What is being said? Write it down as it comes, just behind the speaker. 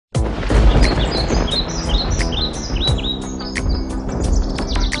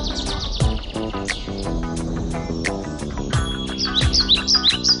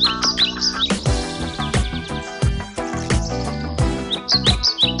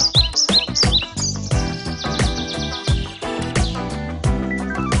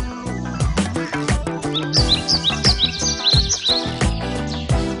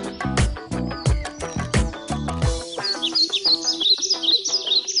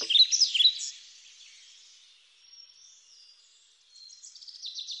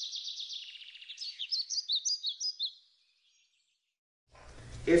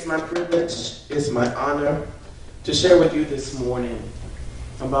It's my privilege, it's my honor to share with you this morning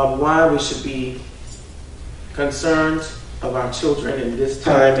about why we should be concerned of our children in this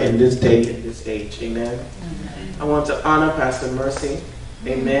time, in this day, in this age. Amen. I want to honor Pastor Mercy.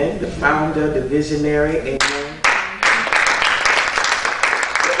 Amen. The founder, the visionary. Amen. Look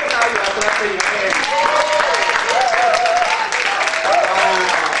at how you are clapping your hands.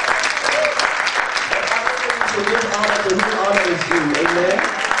 To give honor to who honor is due. Amen.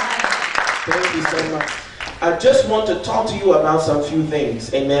 Thank you so much. I just want to talk to you about some few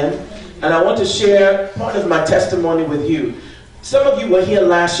things. Amen. And I want to share part of my testimony with you. Some of you were here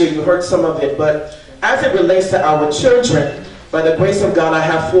last year. You heard some of it. But as it relates to our children, by the grace of God, I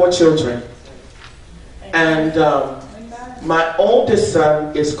have 4 children. And my oldest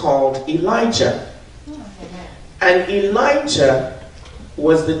son is called Elijah. And Elijah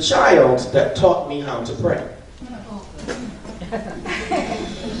was the child that taught me how to pray.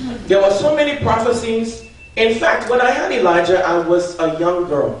 There were so many prophecies. In fact, when I had Elijah, I was a young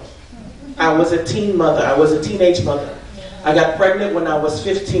girl. I was a teen mother. I was a teenage mother. I got pregnant when I was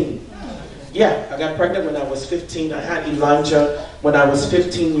 15. Yeah, I got pregnant when I was 15. I had Elijah when I was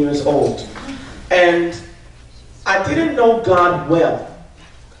 15 years old. And I didn't know God well.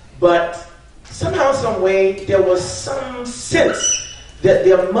 But somehow, some way, there was some sense that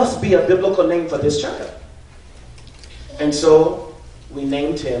there must be a biblical name for this child. And so we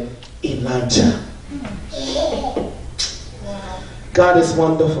named him Elijah. God is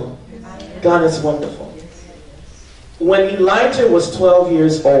wonderful. God is wonderful. When Elijah was 12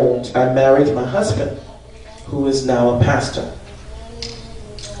 years old, I married my husband, who is now a pastor.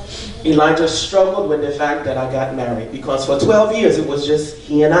 Elijah struggled with the fact that I got married because for 12 years it was just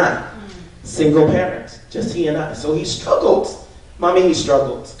he and I, single parents, just he and I. So he struggled. Mommy, he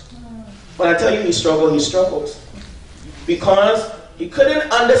struggled. When I tell you he struggled because he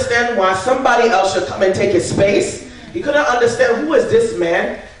couldn't understand why somebody else should come and take his space. He couldn't understand, who is this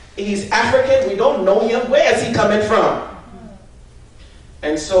man? He's African. We don't know him. Where is he coming from?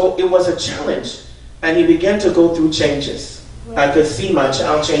 And so it was a challenge. And he began to go through changes. I could see my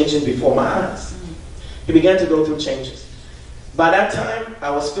child changing before my eyes. He began to go through changes. By that time, I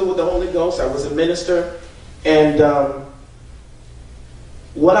was filled with the Holy Ghost. I was a minister. And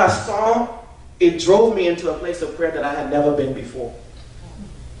what I saw, it drove me into a place of prayer that I had never been before.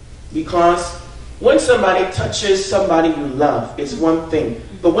 Because when somebody touches somebody you love, it's one thing.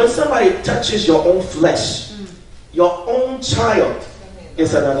 But when somebody touches your own flesh, your own child,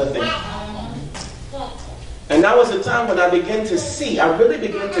 it's another thing. And that was the time when I began to see, I really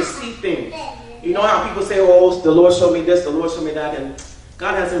began to see things. You know how people say, oh, the Lord showed me this, the Lord showed me that, and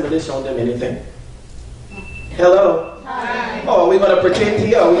God hasn't really shown them anything. Hello? Hi. Oh, are we going to pretend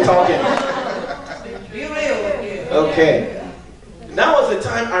here, or are we talking? Be real with you. Okay. That was the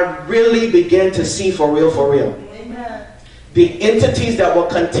time I really began to see for real. Amen. The entities that were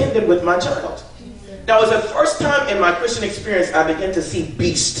contending with my child. That was the first time in my Christian experience I began to see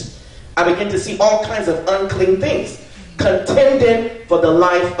beasts. I began to see all kinds of unclean things contending for the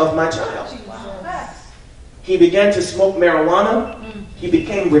life of my child. He began to smoke marijuana. He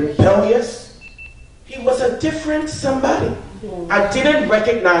became rebellious. He was a different somebody. I didn't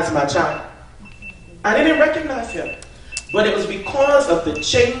recognize my child. I didn't recognize him. But it was because of the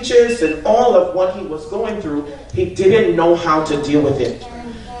changes and all of what he was going through, he didn't know how to deal with it.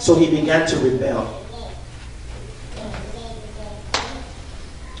 So he began to rebel.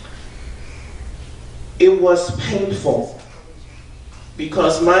 It was painful.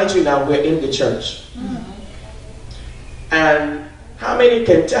 Because mind you now, we're in the church. And how many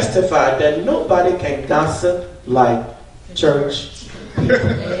can testify that nobody can gossip like church people?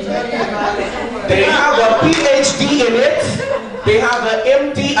 They have a PhD in it. They have an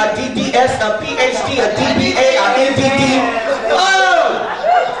MD, a DDS, a PhD, a DBA, a MDD. Oh!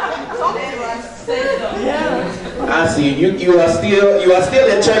 I see. You are still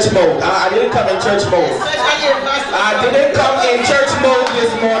in church mode. I didn't come in church mode. I didn't come in church mode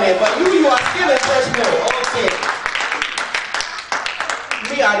this morning, but you are still in church mode. Okay.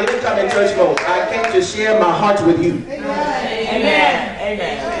 Me, I didn't come in church mode. I came to share my heart with you. Amen.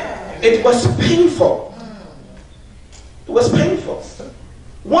 Amen. It was painful. It was painful.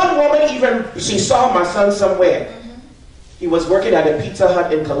 One woman even, she saw my son somewhere. He was working at a Pizza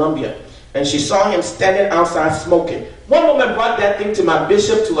Hut in Colombia. And she saw him standing outside smoking. One woman brought that thing to my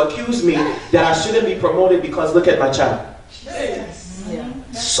bishop to accuse me that I shouldn't be promoted because look at my child.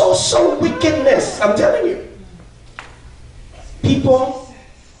 So wickedness, I'm telling you. People,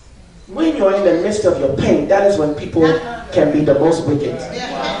 when you're in the midst of your pain, that is when people can be the most wicked.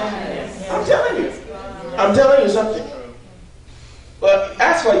 I'm telling you something. Well,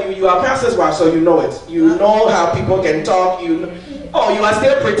 as for you, you are pastor's wife, so you know it. You know how people can talk. You are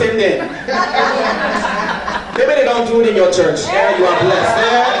still pretending. Maybe they don't do it in your church. Yeah, you are blessed.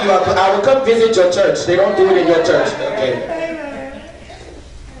 Yeah, you are. I will come visit your church. They don't do it in your church. Okay.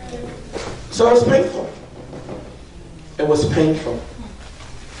 So it was painful. It was painful.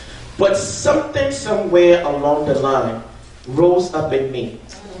 But something somewhere along the line rose up in me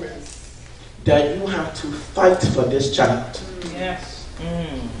that you have to fight for this child. Yes.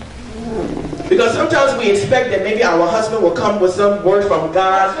 Because sometimes we expect that maybe our husband will come with some word from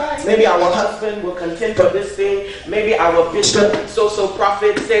God. Right. Maybe our husband will contend for this thing. Maybe our bishop, so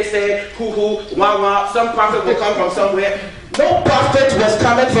prophet, say, who, wah. Some prophet will come from somewhere. No prophet was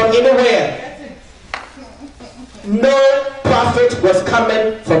coming from anywhere. No prophet was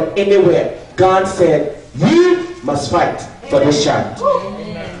coming from anywhere. God said, you must fight for this child.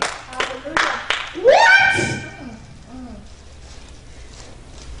 What?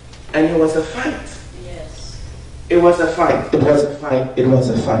 And it was a fight. Yes. It was a fight. It was a fight. It was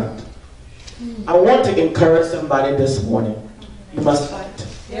a fight. I want to encourage somebody this morning. You must fight.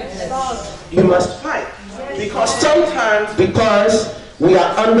 Yes. You must fight. Because sometimes, because we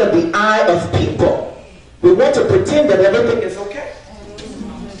are under the eye of people, we want to pretend that everything is okay.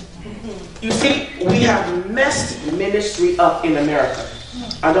 You see, we have messed ministry up in America.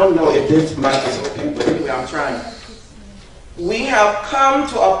 I don't know if this mic is okay, but anyway, I'm trying. We have come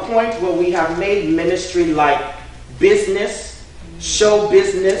to a point where we have made ministry like business, show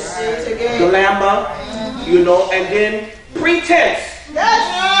business, glamour, and then pretense.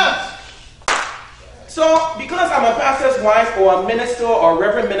 Yes. So, because I'm a pastor's wife or a minister or a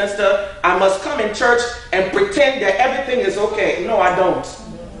reverend minister, I must come in church and pretend that everything is okay. No, I don't.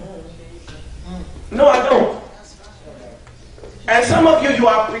 No, I don't. And some of you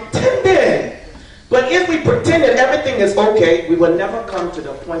are pretending. But if we pretend that everything is okay, we will never come to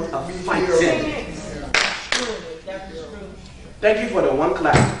the point of fighting. Thank you for the one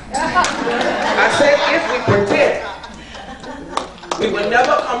clap. I said if we pretend, we will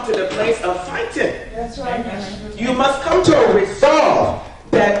never come to the place of fighting. That's right. You must come to a resolve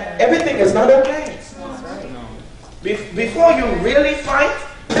that everything is not okay. Before you really fight,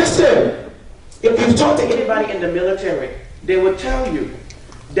 listen, if you've talked to anybody in the military, they will tell you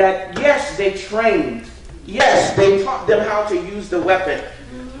that yes, they trained. Yes, they taught them how to use the weapon.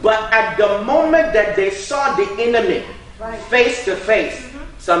 But at the moment that they saw the enemy face to face,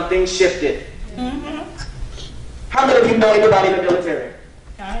 something shifted. How many of you know anybody in the military?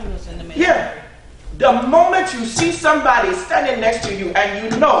 I was in the military. Yeah. The moment you see somebody standing next to you and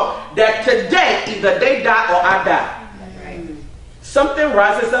you know that today either they die or I die, something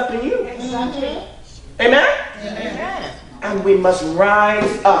rises up in you. Exactly. Amen? Amen. And we must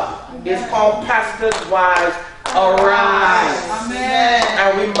rise up. It's called Pastor's Wives Arise. Amen.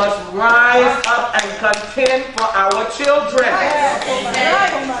 And we must rise up and contend for our children.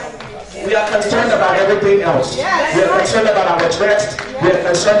 We are concerned about everything else. We are concerned about our dress. We are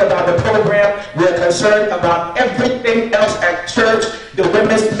concerned about the program. We are concerned about everything else at church, the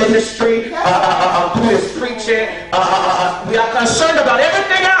women's ministry, who is preaching. We are concerned about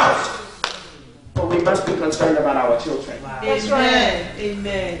everything else. But we must be concerned about our children. Wow. That's right.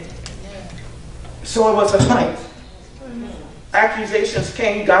 Amen. So it was a fight. Accusations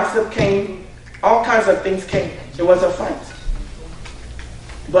came, gossip came, all kinds of things came. It was a fight.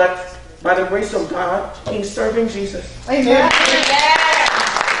 But by the grace of God, he's serving Jesus. Amen.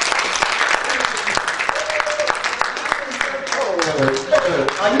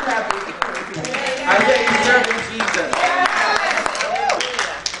 Are you happy? I get he's serving Jesus.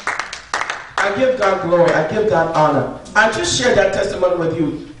 I give God glory. I give God honor. I just shared that testimony with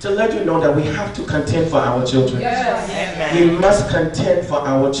you to let you know that we have to contend for our children. Yes. We must contend for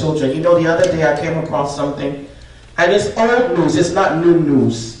our children. You know, the other day I came across something, and it's old news. It's not new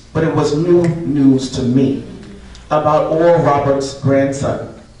news, but it was new news to me about Oral Roberts'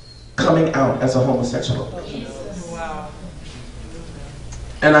 grandson coming out as a homosexual. Wow.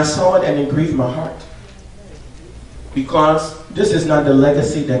 And I saw it and it grieved my heart. Because this is not the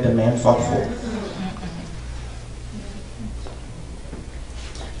legacy that the man fought for.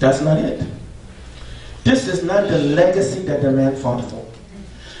 That's not it. This is not the legacy that the man fought for.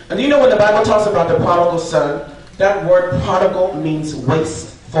 And you know when the Bible talks about the prodigal son, that word prodigal means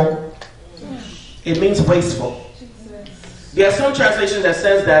wasteful. It means wasteful. There are some translations that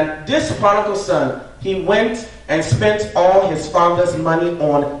says that this prodigal son, he went and spent all his father's money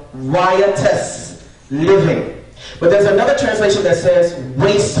on riotous living. But there's another translation that says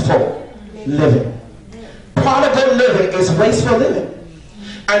wasteful living. Prodigal living is wasteful living.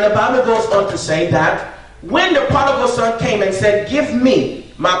 And the Bible goes on to say that when the prodigal son came and said, give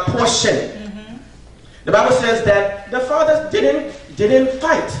me my portion, the Bible says that the father didn't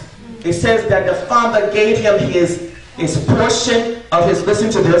fight. It says that the father gave him his portion of his,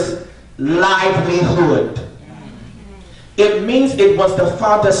 listen to this, livelihood. It means it was the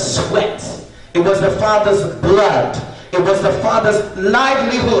father's sweat. It was the father's blood. It was the father's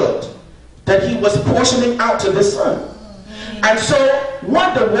livelihood that he was portioning out to the son. And so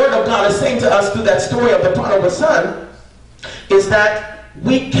what the word of God is saying to us through that story of the prodigal son is that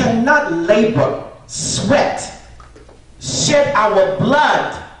we cannot labor, sweat, shed our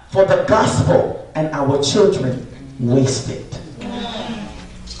blood for the gospel and our children waste it.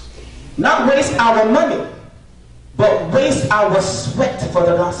 Not waste our money, but waste our sweat for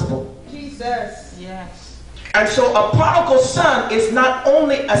the gospel. Jesus. Yes. And so a prodigal son is not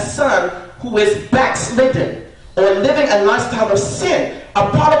only a son who is backslidden or living a lifestyle of sin. A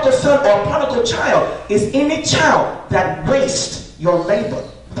prodigal son or a prodigal child is any child that wastes your labor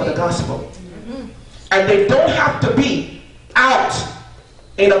for the gospel. And they don't have to be out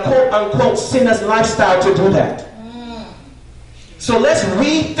in a quote-unquote sinner's lifestyle to do that. So let's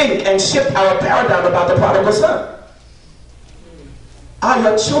rethink and shift our paradigm about the prodigal son. Are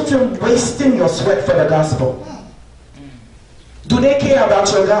your children wasting your sweat for the gospel? Do they care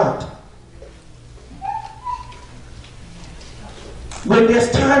about your God? When there's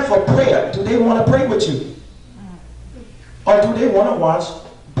time for prayer, do they want to pray with you? Or do they want to watch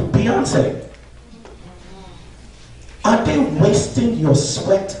Beyonce? Are they wasting your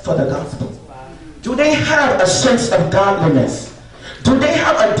sweat for the gospel? Do they have a sense of godliness? Do they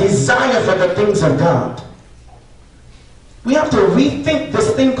have a desire for the things of God? We have to rethink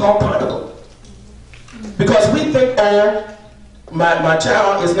this thing called prodigal. Because we think, oh, my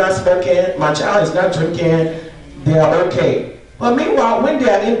child is not smoking, my child is not drinking, they are okay. But meanwhile, when they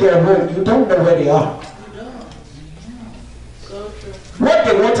are in their room, you don't know where they are. What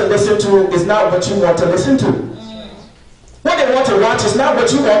they want to listen to is not what you want to listen to. What they want to watch is not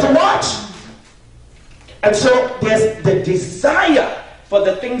what you want to watch. And so there's the desire for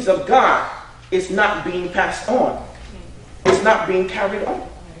the things of God is not being passed on. It's not being carried on.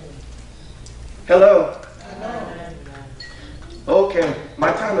 Hello? Okay,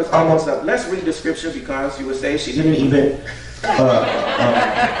 my time is almost up. Let's read the scripture because you would say she didn't even...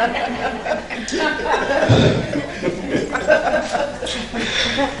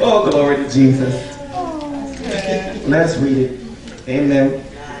 Oh, glory to Jesus. Let's read it. Amen.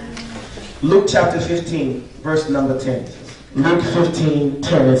 Luke chapter 15, verse number 10. Luke 15,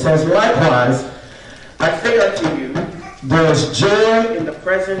 10. It says, likewise, I say unto you, there is joy in the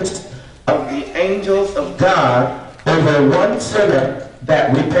presence of the angels of God over one sinner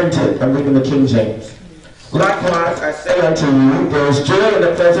that repented. I'm reading the King James. Likewise, I say unto you, there is joy in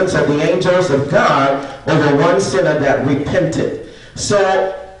the presence of the angels of God over one sinner that repented.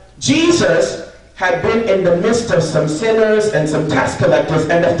 So, Jesus had been in the midst of some sinners and some tax collectors,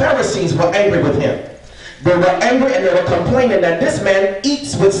 and the Pharisees were angry with him. They were angry and they were complaining that this man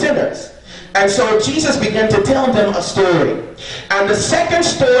eats with sinners. And so Jesus began to tell them a story. And the second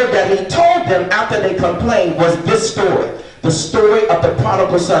story that he told them after they complained was this story. The story of the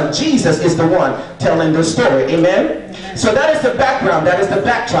prodigal son. Jesus is the one telling the story. Amen? So that is the background. That is the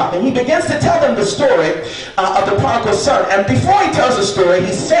backdrop. And he begins to tell them the story of the prodigal son. And before he tells the story,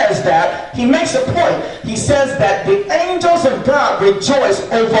 he says that, he makes a point. He says that the angels of God rejoice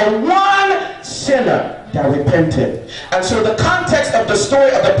over one sinner that repented. And so the context of the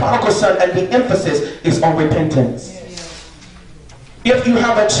story of the prodigal son and the emphasis is on repentance. If you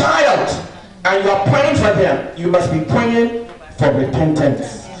have a child and you are praying for them, you must be praying for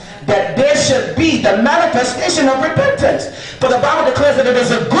repentance. That there should be the manifestation of repentance. For the Bible declares that it is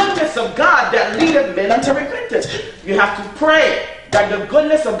the goodness of God that leadeth men unto repentance. You have to pray that the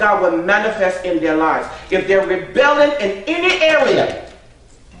goodness of God will manifest in their lives. If they're rebelling in any area,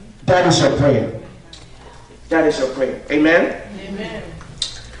 that is your prayer. That is your prayer. Amen? Amen.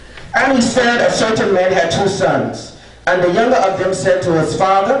 And he said, a certain man had two sons. And the younger of them said to his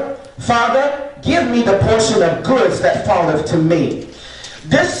father, Father, give me the portion of goods that falleth to me.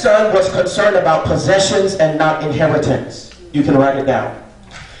 This son was concerned about possessions and not inheritance. You can write it down.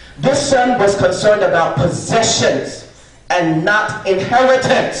 This son was concerned about possessions and not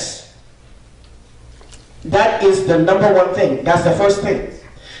inheritance. That is the number one thing. That's the first thing.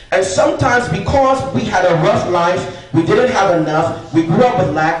 And sometimes because we had a rough life, we didn't have enough, we grew up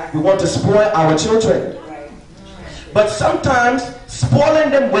with lack, we want to spoil our children. But sometimes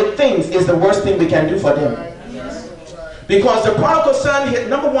spoiling them with things is the worst thing we can do for them. Because the prodigal son,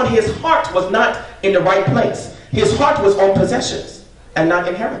 number one, his heart was not in the right place. His heart was on possessions and not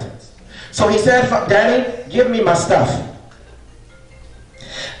inheritance. So he said, Daddy, give me my stuff.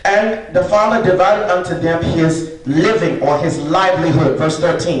 And the father divided unto them his living or his livelihood. Verse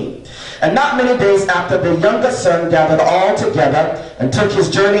 13. And not many days after, the younger son gathered all together and took his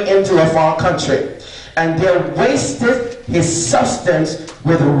journey into a far country. And there wasted his substance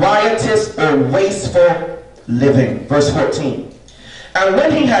with riotous or wasteful living. Verse 14. And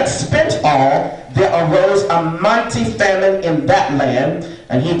when he had spent all, there arose a mighty famine in that land,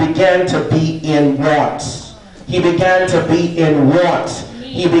 and he began to be in want. He began to be in want.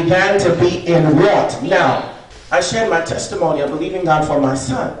 He began to be in want. Now, I shared my testimony of believing God for my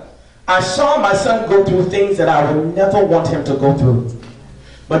son. I saw my son go through things that I would never want him to go through.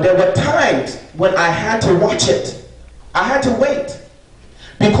 But there were times when I had to watch it. I had to wait.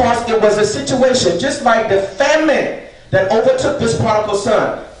 Because it was a situation just like the famine that overtook this prodigal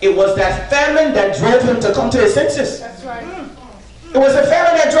son. It was that famine that drove him to come to his senses. That's right. It was the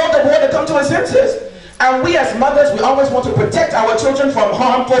famine that drove the boy to come to his senses. And we as mothers, we always want to protect our children from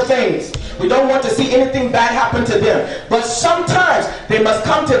harmful things. We don't want to see anything bad happen to them. But sometimes they must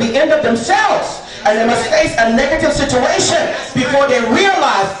come to the end of themselves. And they must face a negative situation before they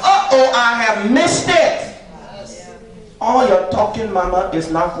realize, uh-oh, I have missed it. All your talking, mama,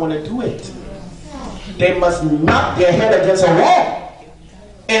 is not going to do it. They must knock their head against a wall.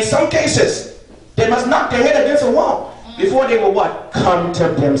 In some cases, they must knock their head against a wall before they will what? Come to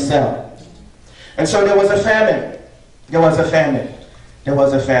themselves. And so there was a famine. There was a famine. There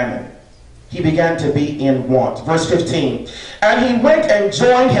was a famine. He began to be in want. Verse 15. And he went and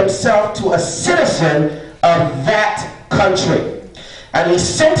joined himself to a citizen of that country. And he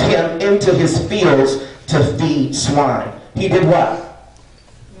sent him into his fields to feed swine. He did what?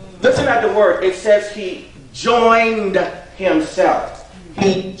 Listen at the word. It says he joined himself.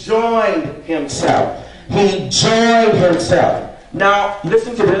 He joined himself. He joined himself. Now,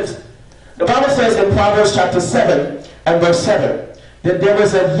 listen to this. The Bible says in Proverbs chapter 7 and verse 7 that there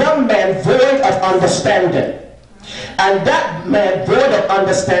was a young man void of understanding. And that man void of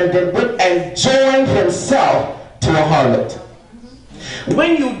understanding went and joined himself to a harlot.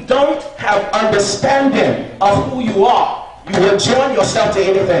 When you don't have understanding of who you are, you will join yourself to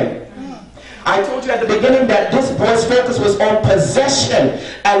anything. I told you at the beginning that this boy's focus was on possession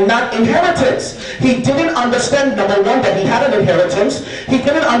and not inheritance. He didn't understand, number one, that he had an inheritance. He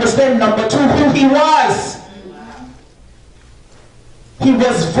didn't understand, number two, who he was. He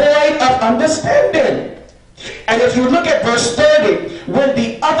was void of understanding. And if you look at verse 30, when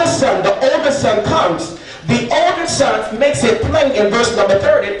the other son, the older son comes, the older son makes it plain in verse number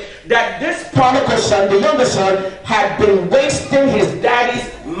 30 that this prodigal son, the younger son, had been wasting his daddy's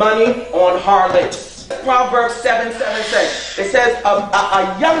money on harlots. Proverbs 7:7 says, it says,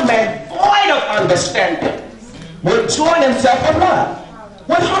 a young man void of understanding will join himself with what?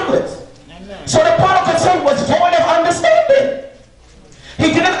 With harlots. So the prodigal son was void of understanding.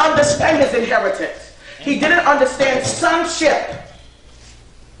 He didn't understand his inheritance. He didn't understand sonship.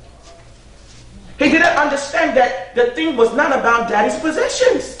 He didn't understand that the thing was not about daddy's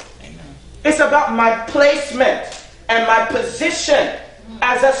possessions. It's about my placement and my position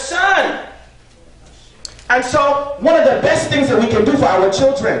as a son. And so one of the best things that we can do for our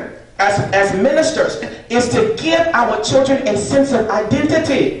children as ministers is to give our children a sense of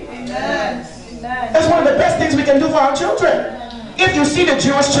identity. Amen. That's one of the best things we can do for our children. If you see the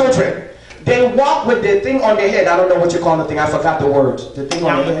Jewish children, they walk with the thing on their head. I don't know what you call the thing. I forgot the word. The thing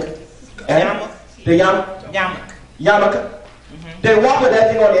on their head. The yarmulke. They walk with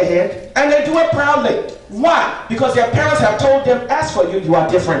that thing on their head, and they do it proudly. Why? Because their parents have told them, as for you, you are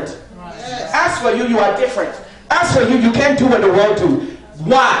different. As for you, you are different. As for you, you can't do what the world do.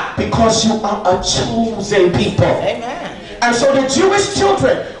 Why? Because you are a chosen people. Amen. And so the Jewish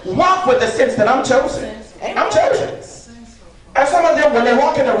children walk with the sense that I'm chosen. I'm chosen. And some of them, when they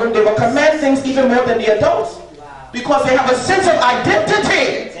walk in the room, they will command things even more than the adults. Because they have a sense of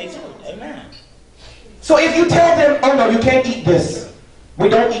identity. They do. Amen. So if you tell them, oh no, you can't eat this. We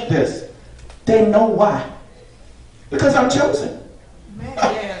don't eat this. They know why. Because I'm chosen.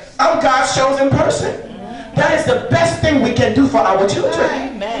 Yes. I'm God's chosen person. Amen. That is the best thing we can do for our children.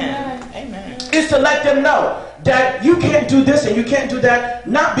 Amen. Amen. Is to let them know that you can't do this and you can't do that.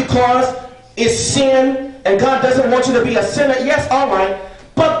 Not because it's sin and God doesn't want you to be a sinner. Yes, all right.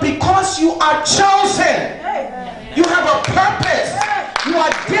 But because you are chosen. You have a purpose. You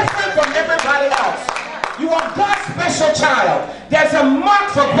are different from everybody else. You are God's special child. There's a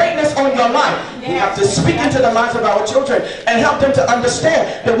mark for greatness on your life. We have to speak into the lives of our children and help them to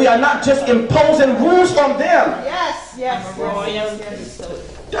understand that we are not just imposing rules on them.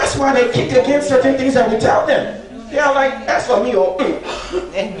 That's why they kick against certain things that we tell them. They're like, as for me, oh,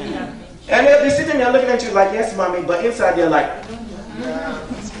 And they'll be sitting there looking at you like, yes, mommy, but inside they're like,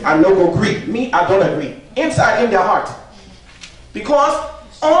 I no go agree. Me, I don't agree. Inside in their heart. Because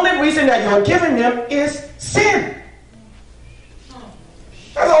only reason that you're giving them is sin.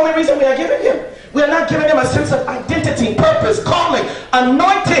 That's the only reason we are giving them. We are not giving them a sense of identity, purpose, calling,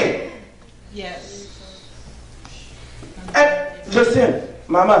 anointing. Yes. And listen,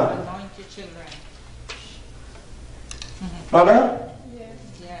 Mama. Anoint your children. Mama,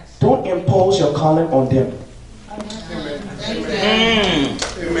 Yes. don't impose your calling on them. Amen.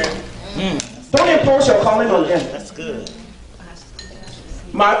 Amen. Don't impose your calling on them. That's good.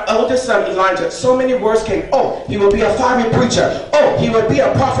 My eldest son Elijah, so many words came. Oh, he will be a fiery preacher. Oh, he would be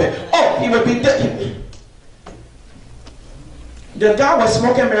a prophet. Oh, he would be the guy was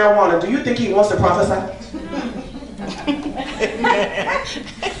smoking marijuana. Do you think he wants to prophesy?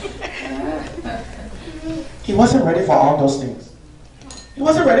 He wasn't ready for all those things. He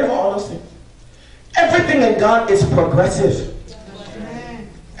wasn't ready for all those things. Everything in God is progressive.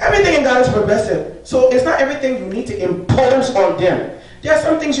 Everything in God is progressive. So it's not everything you need to impose on them. There are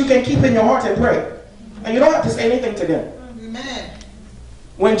some things you can keep in your heart and pray. And you don't have to say anything to them. Amen.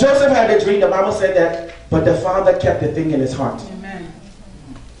 When Joseph had the dream, the Bible said that, but the father kept the thing in his heart. Amen.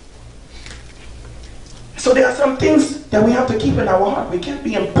 So there are some things that we have to keep in our heart. We can't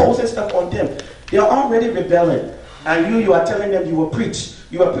be imposing stuff on them. They are already rebelling. And you are telling them you will preach.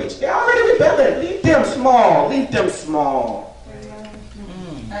 You will preach. They are already rebelling. Leave them small. Leave them small.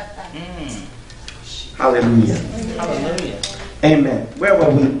 Hallelujah. Hallelujah. Amen. Where were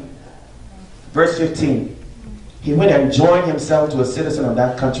we? Verse 15. He went and joined himself to a citizen of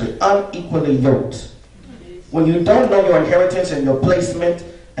that country, unequally yoked. When you don't know your inheritance and your placement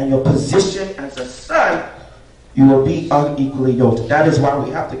and your position as a son, you will be unequally yoked. That is why we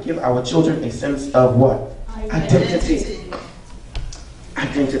have to give our children a sense of what? Identity.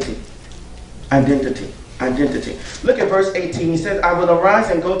 Identity. Identity. Identity. Look at verse 18. He says, I will arise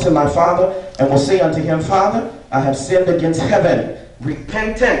and go to my father and will say unto him, Father, I have sinned against heaven.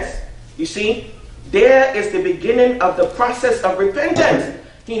 Repentance. You see, there is the beginning of the process of repentance.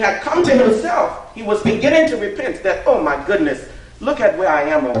 He had come to himself. He was beginning to repent that, oh my goodness, look at where I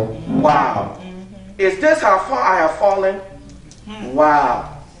am. Oh, wow. Is this how far I have fallen?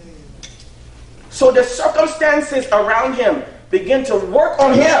 Wow. So the circumstances around him begin to work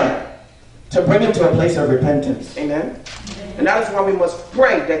on him to bring him to a place of repentance. Amen? And that is why we must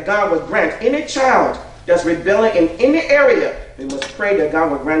pray that God would grant any child that's rebelling in any area, we must pray that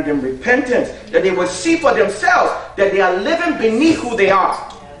God would grant them repentance, that they will see for themselves that they are living beneath who they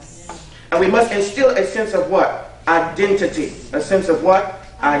are. And we must instill a sense of what? Identity. A sense of what?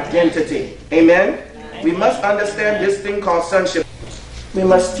 Identity. Amen? We must understand this thing called sonship. We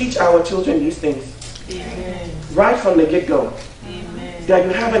must teach our children these things. Amen. Right from the get-go. Amen. That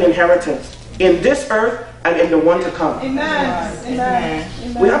you have an inheritance in this earth and in the one to come. Amen.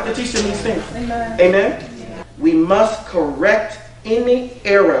 Amen. We have to teach them these things. Amen. Amen? We must correct any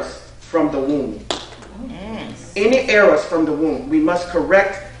errors from the womb. Any errors from the womb. We must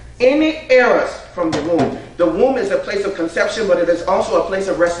correct any errors from the womb. The womb is a place of conception, but it is also a place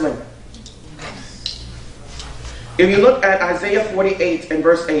of wrestling. If you look at Isaiah 48 and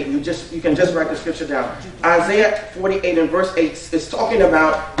verse 8, you can just write the scripture down. Isaiah 48 and verse 8 is talking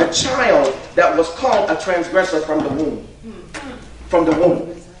about the child that was called a transgressor from the womb. From the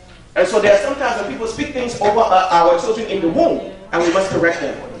womb. And so there are sometimes when people speak things over our children in the womb, and we must correct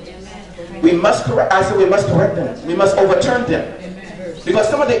them. We must correct. I said we must correct them. We must overturn them. Because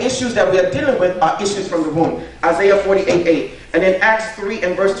some of the issues that we are dealing with are issues from the womb. Isaiah 48:8. And then Acts 3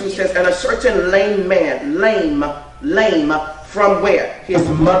 and verse 2 says, and a certain lame man, lame from where? His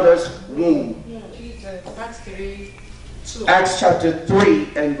mother's womb. Acts chapter 3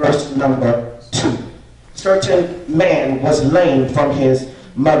 and verse number 2. Certain man was lame from his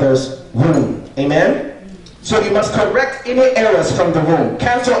mother's womb. Amen? So you must correct any errors from the womb.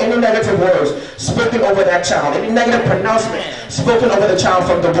 Cancel any negative words spoken over that child. Any negative pronouncement spoken over the child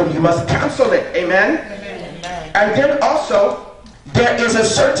from the womb. You must cancel it. Amen? Amen. And then also, there is a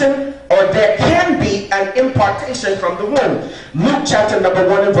certain, or there can be an impartation from the womb. Luke chapter number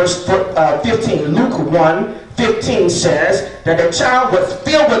 1 and verse 15. Luke 1:15 says that the child was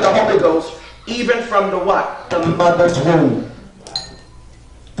filled with the Holy Ghost even from the what? The mother's womb.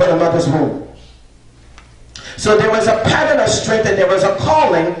 From the mother's womb. So there was a pattern of strength and there was a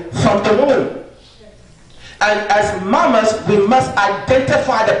calling from the womb. And as mamas, we must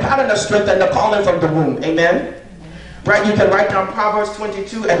identify the pattern of strength and the calling from the womb. Amen? Right? You can write down Proverbs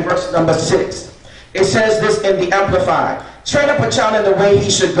 22 and verse number 6. It says this in the Amplified. Train up a child in the way he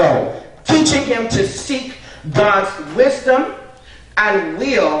should go, teaching him to seek God's wisdom and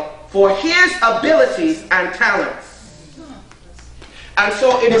will for his abilities and talents. And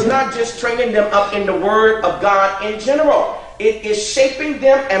so it is not just training them up in the Word of God in general. It is shaping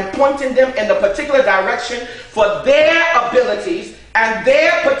them and pointing them in a particular direction for their abilities and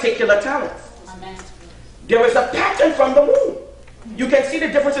their particular talents. Amen. There is a pattern from the womb. You can see the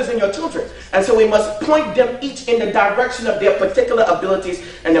differences in your children. And so we must point them each in the direction of their particular abilities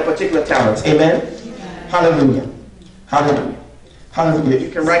and their particular talents. Amen? Amen. Hallelujah. Hallelujah. Hallelujah. You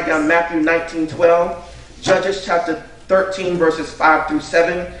can write down Matthew 19:12, Judges chapter 13 verses 5 through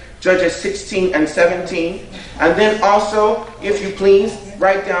 7, Judges 16 and 17. And then also, if you please,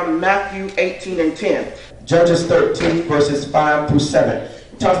 write down Matthew 18 and 10. Judges 13 verses 5 through 7.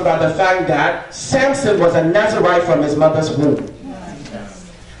 It talks about the fact that Samson was a Nazarite from his mother's womb.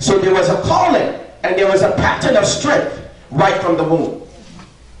 So there was a calling and there was a pattern of strength right from the womb.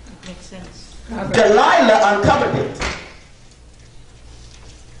 Makes sense. Delilah uncovered it.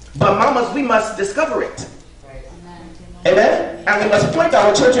 But mamas, we must discover it. Amen? And we must point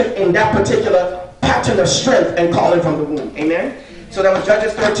our children in that particular pattern of strength and calling from the womb. Amen? So that was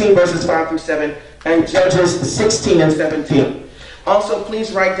Judges 13 verses 5 through 7 and Judges 16 and 17. Also,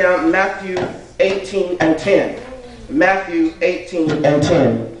 please write down Matthew 18 and 10. Matthew 18 and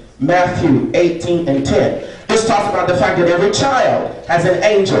 10. Matthew 18 and 10. This talks about the fact that every child has an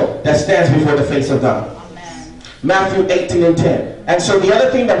angel that stands before the face of God. Amen. Matthew 18 and 10. And so the other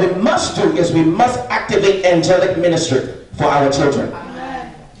thing that we must do is we must activate angelic ministry for our children.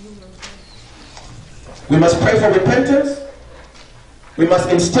 Amen. We must pray for repentance. We must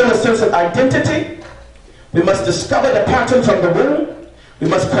instill a sense of identity. We must discover the pattern from the womb. We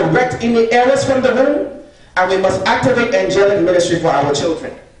must correct any errors from the womb. And we must activate angelic ministry for our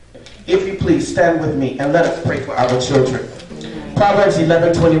children. If you please stand with me and let us pray for our children. Proverbs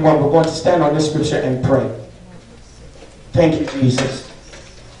 11:21. We're going to stand on this scripture and pray. Thank you, Jesus.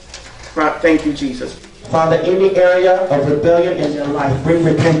 Thank you, Jesus. Father, any area of rebellion in their life, bring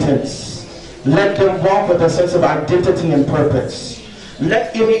repentance. Let them walk with a sense of identity and purpose.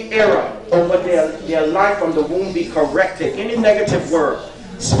 Let any error over their life from the womb be corrected. Any negative word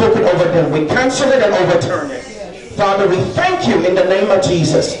spoken over them, we cancel it and overturn it. Father, we thank you in the name of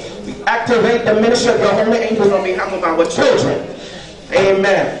Jesus. We activate the ministry of your holy angels on behalf of our children.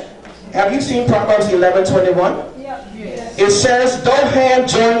 Amen. Have you seen Proverbs 11:21? It says, though hand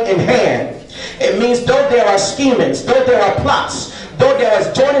join in hand. It means though there are schemings, though there are plots, though there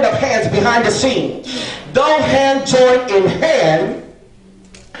is joining of hands behind the scene, though hand join in hand,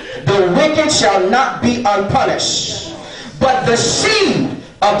 the wicked shall not be unpunished, but the seed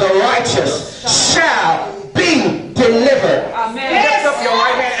of the righteous shall be delivered. Amen. Lift up your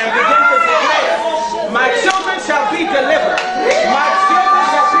right hand and begin to declare, my children shall be delivered. My children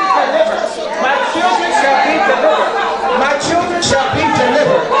shall be delivered. My children shall be delivered. My children shall be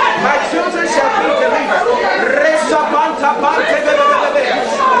delivered. My children shall be delivered. Resabanta bante bebe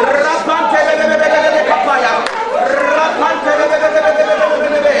rapante bebe kapaya rapante bebe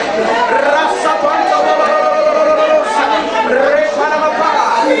rasabanta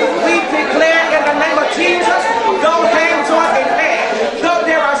we declare in the name of Jesus, though hands are in hand, though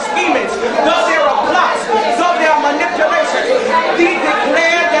there are schemings, though there are plots, though there are manipulations, we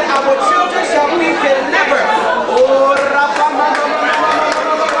declare that our children shall be delivered. Oh,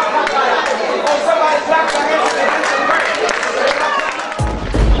 somebody clap their hands and pray.